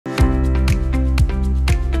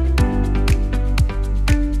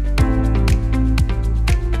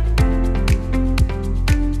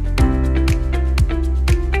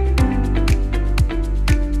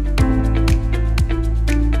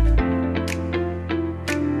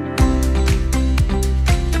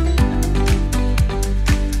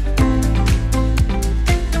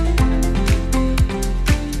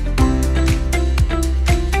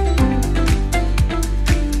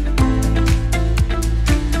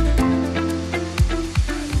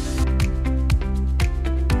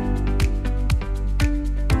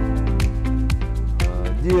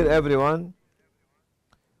everyone,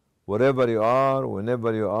 wherever you are,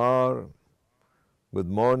 whenever you are. Good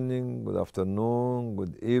morning, good afternoon,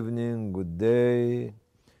 good evening, good day.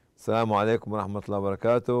 Assalamu alaikum wa rahmatullahi wa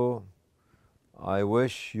barakatuh. I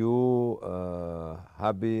wish you a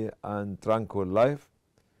happy and tranquil life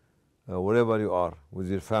wherever you are, with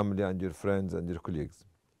your family and your friends and your colleagues.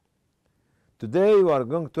 Today we are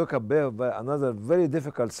going to talk about another very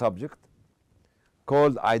difficult subject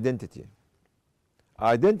called identity.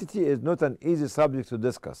 Identity is not an easy subject to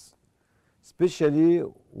discuss, especially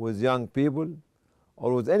with young people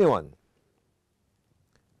or with anyone.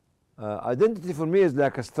 Identity for me is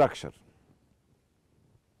like a structure.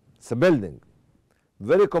 It's a building,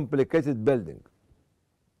 very complicated building.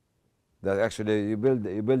 That actually you build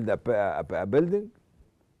a building,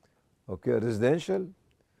 okay, residential.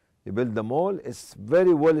 You build the mall. It's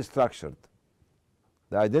very well structured.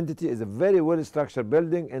 The identity is a very well structured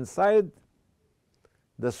building inside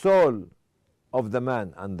the soul of the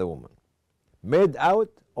man and the woman, made out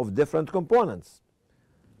of different components,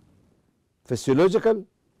 physiological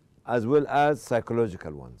as well as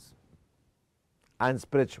psychological ones and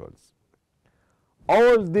spirituals.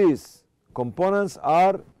 All these components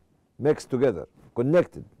are mixed together,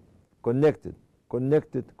 connected.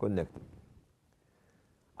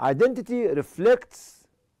 Identity reflects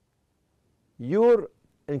your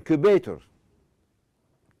incubator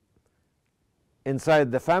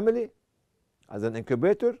inside the family as an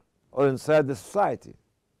incubator or inside the society.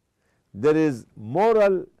 There is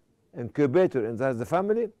moral incubator inside the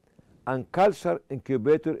family and culture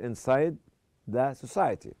incubator inside the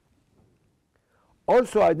society.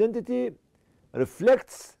 Also, identity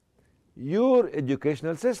reflects your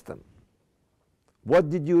educational system. What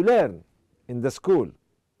did you learn in the school?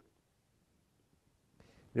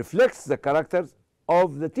 Reflects the characters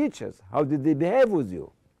of the teachers. How did they behave with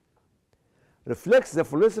you? Reflects the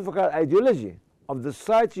philosophical ideology of the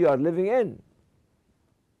society you are living in.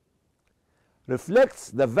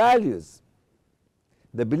 Reflects the values,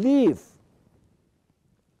 the belief,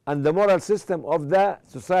 and the moral system of the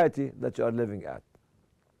society that you are living at.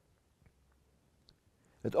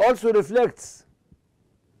 It also reflects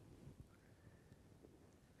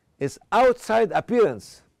its outside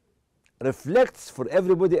appearance, reflects for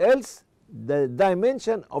everybody else the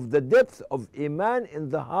dimension of the depth of Iman in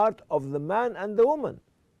the heart of the man and the woman.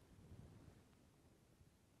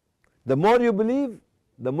 The more you believe,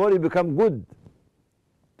 the more you become good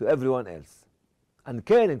to everyone else and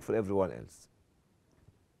caring for everyone else.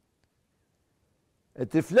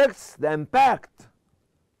 It reflects the impact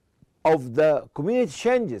of the community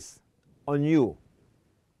changes on you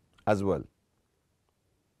as well.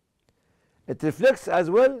 It reflects as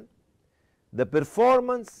well the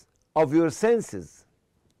performance of your senses,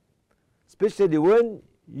 especially when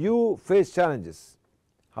you face challenges,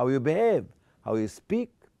 how you behave, how you speak,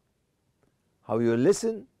 how you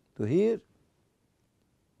listen to hear,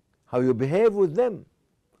 how you behave with them.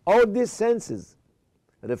 All these senses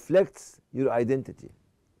reflects your identity.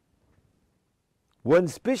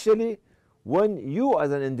 Especially when you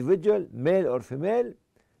as an individual, male or female,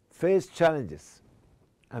 face challenges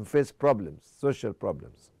and face problems, social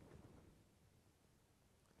problems.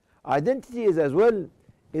 Identity is as well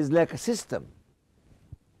is like a system,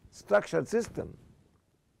 structured system,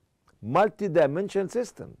 multi-dimensional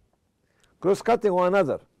system, cross-cutting one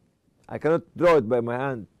another. I cannot draw it by my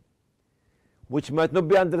hand, which might not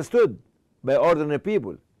be understood by ordinary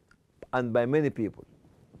people and by many people.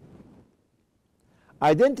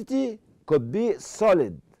 Identity could be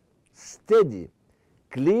solid, steady,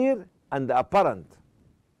 clear, and apparent,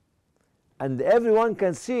 and everyone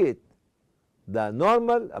can see it.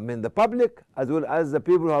 The public as well as the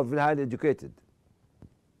people who are very highly educated.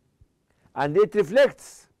 And it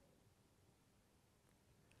reflects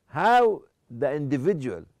how the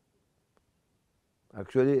individual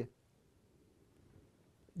actually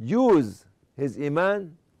use his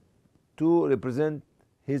Iman to represent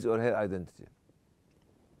his or her identity.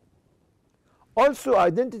 Also,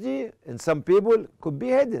 identity in some people could be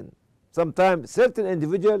hidden. Sometimes certain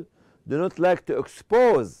individuals do not like to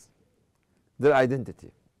expose their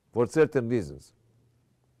identity for certain reasons.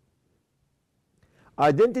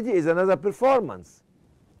 Identity is another performance.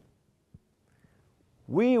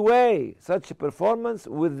 We weigh such a performance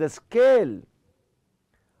with the scale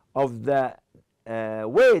of the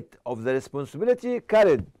weight of the responsibility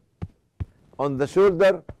carried on the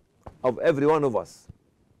shoulder of every one of us.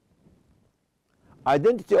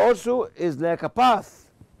 Identity also is like a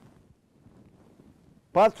path.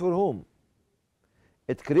 Path for whom?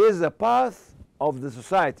 It creates a path of the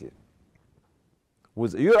society.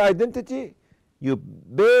 With your identity, you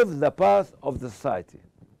pave the path of the society.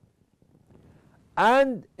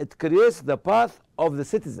 and it creates the path of the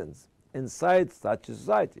citizens inside such a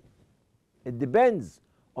society. It depends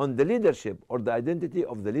on the leadership or the identity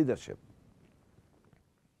of the leadership.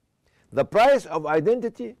 The price of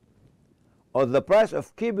identity or the price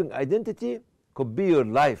of keeping identity could be your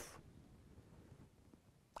life.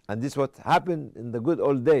 And this is what happened in the good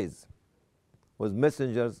old days with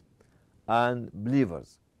messengers and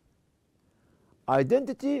believers.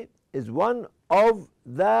 Identity is one of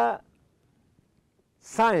the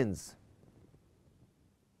signs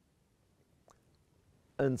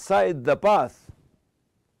inside the path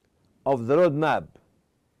of the roadmap.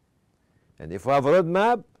 And if we have a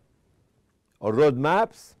roadmap or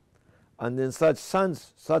roadmaps, and in such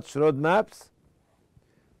roadmaps,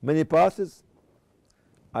 many paths,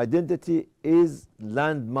 identity is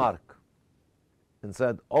landmark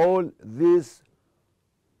inside all these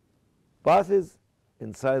paths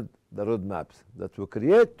inside the roadmaps that we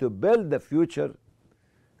create to build the future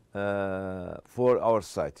for our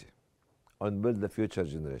society and build the future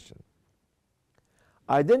generation.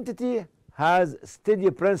 Identity has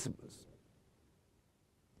steady principles.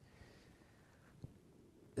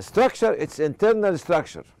 Structure its internal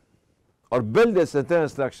structure or build its internal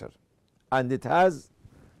structure, and it has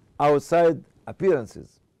outside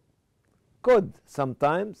appearances. Could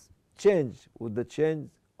sometimes change with the change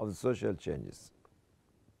of the social changes,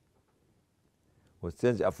 with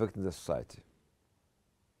change affecting the society.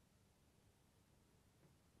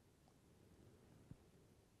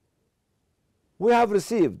 We have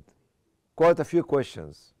received quite a few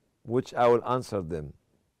questions, which I will answer them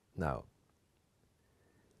now.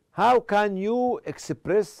 How can you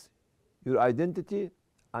express your identity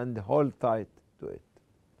and hold tight to it?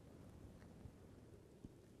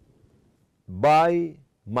 By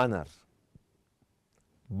manner,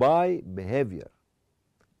 by behavior,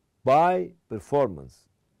 by performance,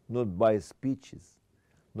 not by speeches,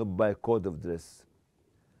 not by code of dress.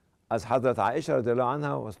 As Hazrat Aisha radiallahu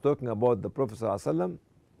anha was talking about the Prophet sallallahu alaihi wasallam,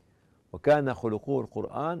 وَكَانَ خُلُقُهُ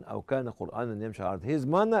الْقُرْآنِ أَوْ كَانَ قُرْآنًا يَمْشِي عَلَى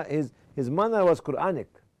الْأرْضِ. His manner was Quranic,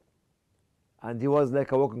 and he was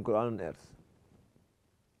like a walking Quran on earth.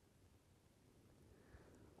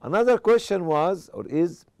 Another question was or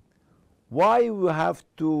is, why we have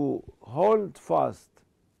to hold fast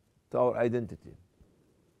to our identity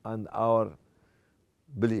and our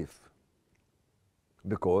belief?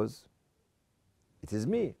 Because it is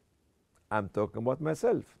me. I'm talking about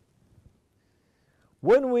myself.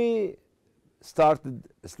 When we started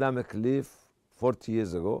Islamic Relief 40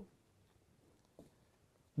 years ago,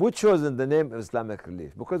 we chose the name of Islamic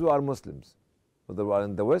Relief because we are Muslims, whether we are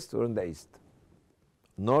in the West or in the East,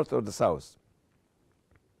 North or the South.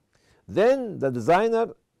 Then the designer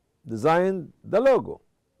designed the logo.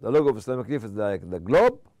 The logo of Islamic Relief is like the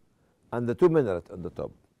globe and the two minarets on the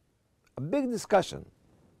top. A big discussion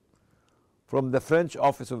from the French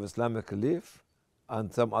Office of Islamic Relief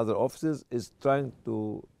and some other offices is trying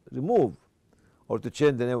to remove or to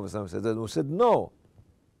change the name of Islamic Relief. We said no.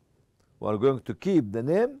 We are going to keep the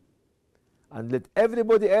name and let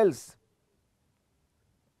everybody else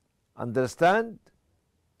understand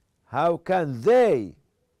how can they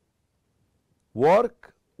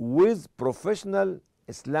work with professional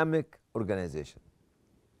Islamic organization.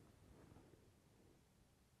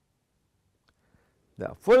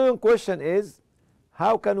 The following question is,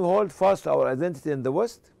 how can we hold fast to our identity in the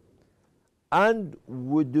West and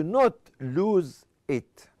we do not lose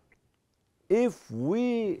it if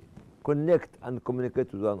we connect and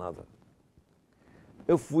communicate with one another,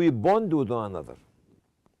 if we bond with one another,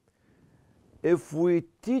 if we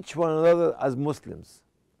teach one another as Muslims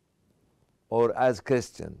or as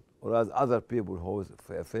Christian or as other people who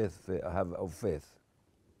have of faith.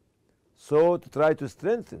 So to try to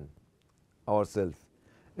strengthen ourselves.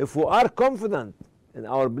 If we are confident in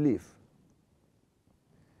our belief.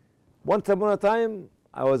 Once upon a time,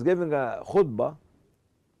 I was giving a khutbah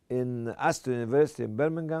in Aston University in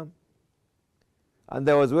Birmingham, and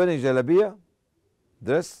I was wearing jalabiya,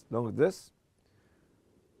 dress, long dress,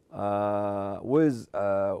 with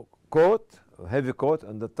a coat, a heavy coat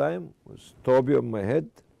at the time, with toby on my head,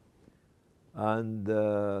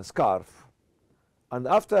 and scarf. And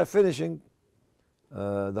after finishing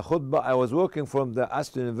the khutbah, I was walking from the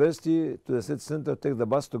Aston University to the city center to take the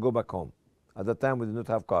bus to go back home. At that time, we did not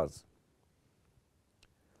have cars.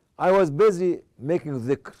 I was busy making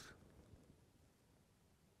dhikr.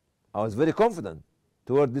 I was very confident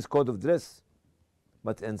toward this code of dress.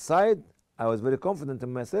 But inside, I was very confident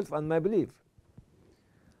in myself and my belief.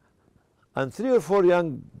 And 3 or 4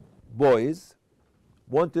 young boys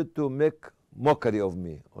wanted to make mockery of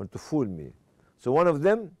me or to fool me. So one of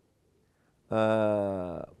them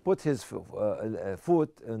put his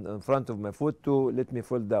foot in front of my foot to let me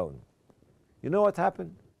fall down. You know what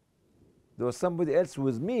happened? There was somebody else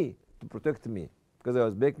with me to protect me because I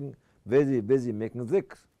was making very busy making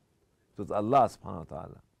dhikr. It was Allah subhanahu wa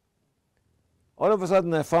ta'ala. All of a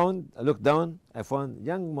sudden I looked down, I found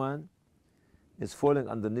young man is falling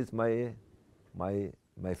underneath my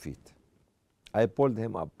feet. I pulled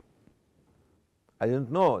him up. I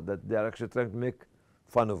didn't know that they are actually trying to make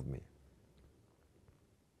fun of me.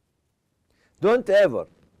 Don't ever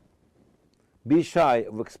be shy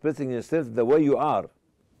of expressing yourself the way you are.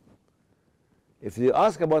 If you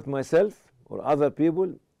ask about myself or other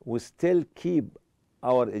people, we still keep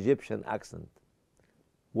our Egyptian accent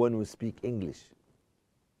when we speak English.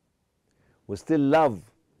 We still love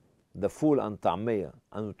the fool and ta'miyah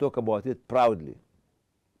and we talk about it proudly.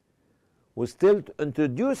 We're still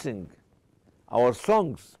introducing our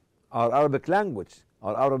songs, our Arabic language,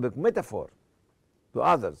 our Arabic metaphor to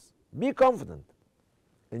others. Be confident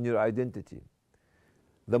in your identity.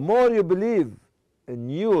 The more you believe in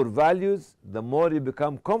your values, the more you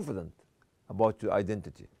become confident about your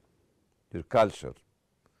identity, your culture,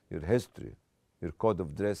 your history, your code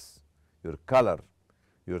of dress, your color,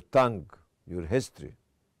 your tongue, your history,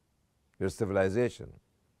 your civilization.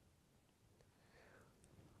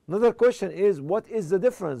 Another question is, what is the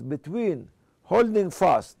difference between holding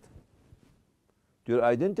fast to your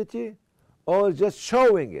identity or just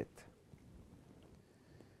showing it?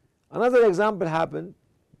 Another example happened.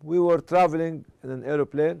 We were traveling in an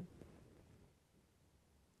aeroplane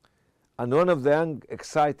and one of the young,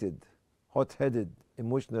 excited, hot-headed,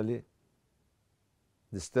 emotionally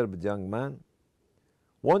disturbed young man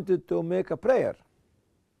wanted to make a prayer.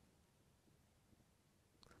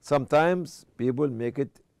 Sometimes people make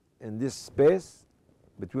it in this space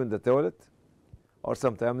between the toilet or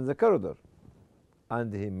sometimes in the corridor,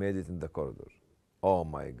 and he made it in the corridor. Oh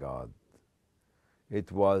my God.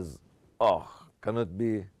 It was, cannot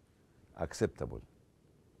be acceptable.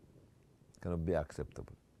 Cannot be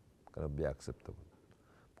acceptable. Cannot be acceptable.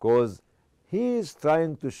 Because he is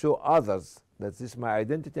trying to show others that this is my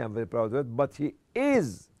identity, I'm very proud of it, but he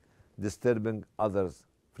is disturbing others'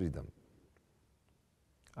 freedom.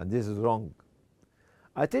 And this is wrong.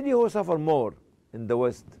 I tell you who suffer more in the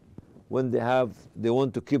West when they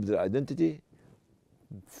want to keep their identity,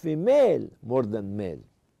 female more than male.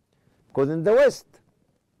 Because in the West,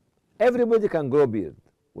 everybody can grow beard,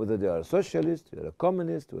 whether they are a socialist, you're a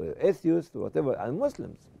communist, or an atheist, or whatever, and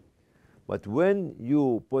Muslims. But when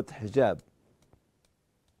you put hijab,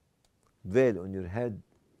 veil on your head,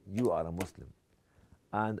 you are a Muslim.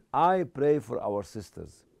 And I pray for our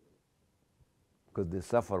sisters because they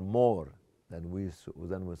suffer more than we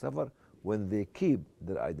suffer when they keep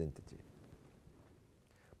their identity.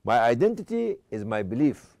 My identity is my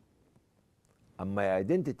belief, and my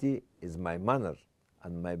identity is my manner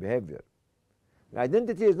and my behavior.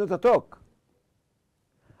 Identity is not a talk.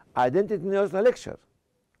 Identity is not a lecture.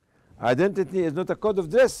 Identity is not a code of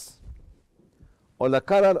dress or the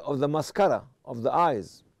color of the mascara of the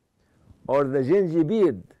eyes or the gingy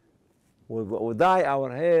beard. We dye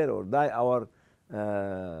our hair or dye our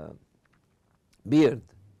beard.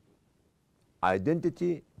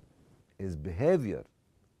 Identity is behavior,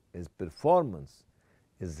 is performance,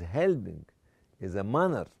 is helping, is a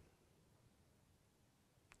manner,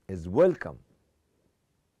 is welcome.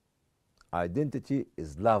 Identity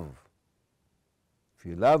is love. If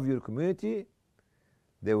you love your community,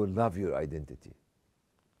 they will love your identity.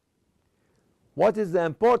 What is the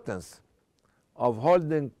importance of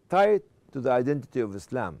holding tight to the identity of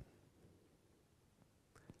Islam?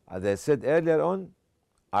 As I said earlier on,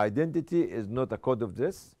 identity is not a code of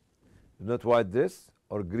dress, it's not white dress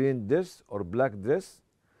or green dress or black dress,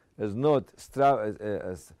 it's not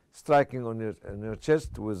striking on your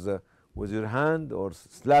chest with your hand or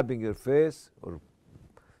slapping your face or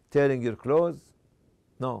tearing your clothes.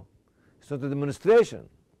 No, it's not a demonstration.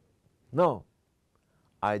 No,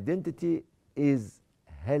 identity is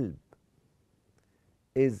help,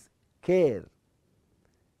 is care,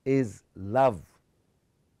 is love,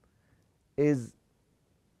 is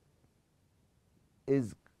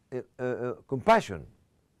compassion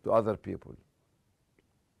to other people,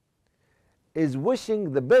 is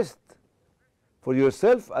wishing the best for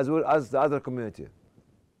yourself as well as the other community,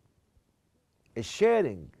 is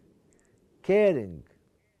sharing, caring,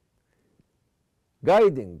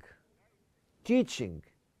 guiding, teaching,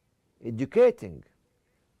 educating,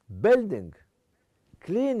 building,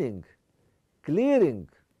 cleaning, clearing.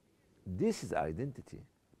 This is identity.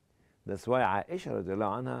 That's why Aisha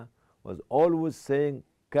radiallahu anha was always saying,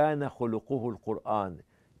 كان خلقه القرآن.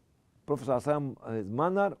 Prophet ﷺ, his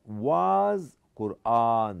manner was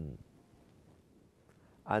Quran.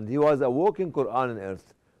 And he was a walking Quran on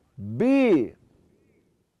earth. Be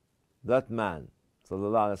that man,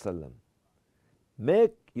 sallallahu alaihi wasallam.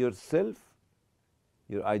 Make yourself,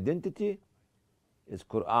 your identity is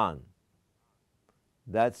Quran.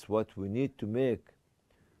 That's what we need to make,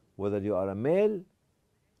 whether you are a male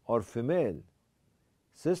or female,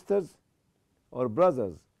 sisters or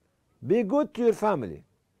brothers. Be good to your family.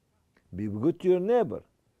 Be good to your neighbor.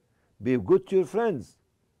 Be good to your friends.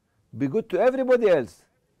 Be good to everybody else.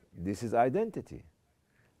 This is identity.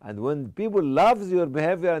 And when people love your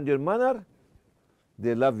behavior and your manner,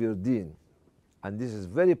 they love your deen. And this is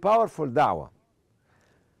very powerful da'wah.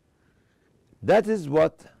 That is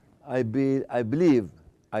what I believe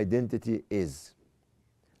identity is.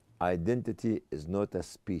 Identity is not a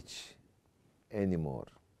speech anymore.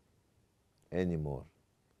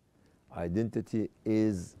 Identity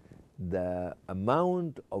is the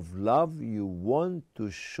amount of love you want to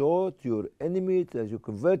show to your enemy, that you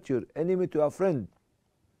convert your enemy to a friend.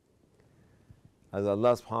 As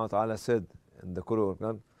Allah subhanahu wa ta'ala said in the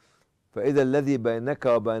Quran, فَإِذَا الَّذِي بَيْنَكَ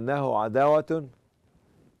وَبَيْنَهُ عَدَاوَةٌ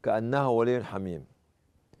كَأَنَّهُ وَلِيٌّ حَمِيمٌ.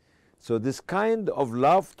 So this kind of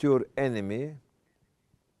love to your enemy,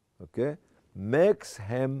 okay, makes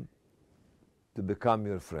him to become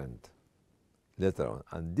your friend later on.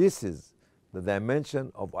 And this is the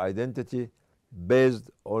dimension of identity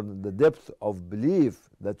based on the depth of belief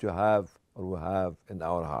that you have or we have in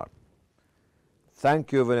our heart.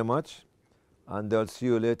 Thank you very much, and I'll see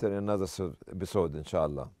you later in another episode,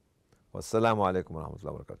 inshallah. Wassalamu alaikum wa rahmatullahi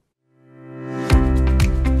wa barakatuh.